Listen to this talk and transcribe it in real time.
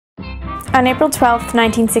On April 12,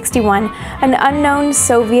 1961, an unknown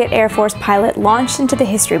Soviet Air Force pilot launched into the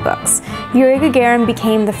history books. Yuri Gagarin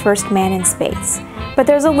became the first man in space. But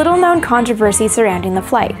there's a little-known controversy surrounding the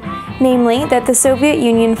flight, namely that the Soviet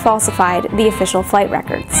Union falsified the official flight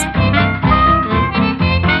records.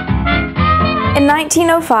 In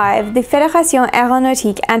 1905, the Fédération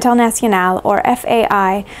Aéronautique Internationale, or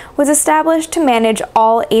FAI, was established to manage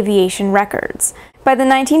all aviation records. By the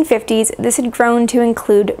 1950s, this had grown to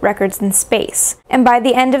include records in space. And by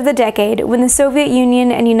the end of the decade, when the Soviet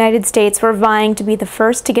Union and United States were vying to be the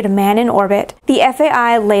first to get a man in orbit, the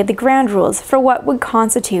FAI laid the ground rules for what would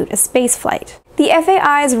constitute a spaceflight. The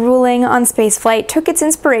FAI's ruling on spaceflight took its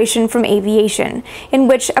inspiration from aviation, in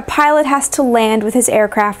which a pilot has to land with his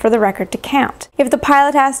aircraft for the record to count. If the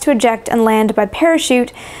pilot has to eject and land by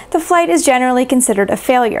parachute, the flight is generally considered a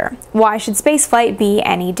failure. Why should spaceflight be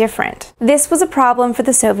any different? This was a problem for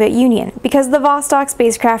the Soviet Union, because the Vostok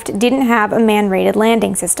spacecraft didn't have a man-rated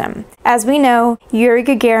landing system. As we know, Yuri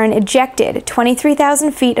Gagarin ejected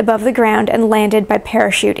 23,000 feet above the ground and landed by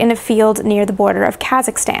parachute in a field near the border of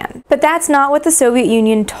Kazakhstan. But that's not what the Soviet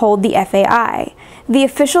Union told the FAI. The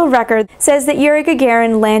official record says that Yuri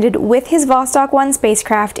Gagarin landed with his Vostok 1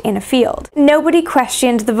 spacecraft in a field. Nobody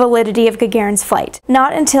questioned the validity of Gagarin's flight,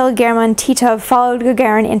 not until German Titov followed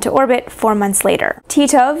Gagarin into orbit 4 months later.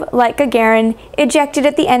 Titov, like Gagarin, ejected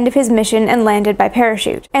at the end of his mission and landed by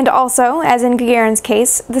parachute. And also, as in Gagarin's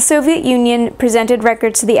case, the Soviet Union presented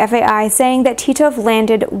records to the FAI saying that Titov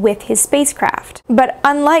landed with his spacecraft. But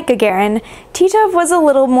unlike Gagarin, Titov was a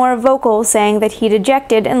little more vocal, saying that he'd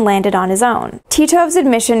ejected and landed on his own. Titov's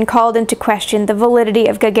admission called into question the validity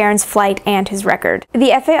of Gagarin's flight and his record.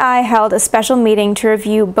 The FAI held a special meeting to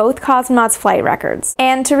review both cosmonauts' flight records,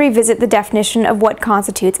 and to revisit the definition of what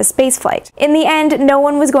constitutes a spaceflight. In the end, no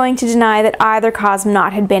one was going to deny that either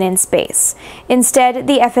cosmonaut had been in space. Instead,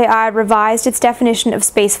 the FAI revised its definition of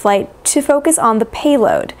spaceflight to focus on the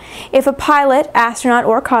payload. If a pilot, astronaut,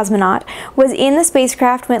 or cosmonaut was in the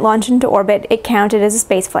spacecraft when it launched into orbit, it counted as a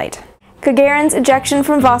spaceflight. Gagarin's ejection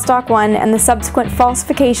from Vostok 1 and the subsequent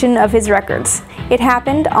falsification of his records. It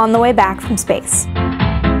happened on the way back from space.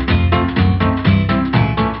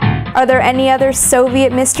 Are there any other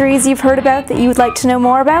Soviet mysteries you've heard about that you would like to know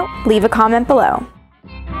more about? Leave a comment below.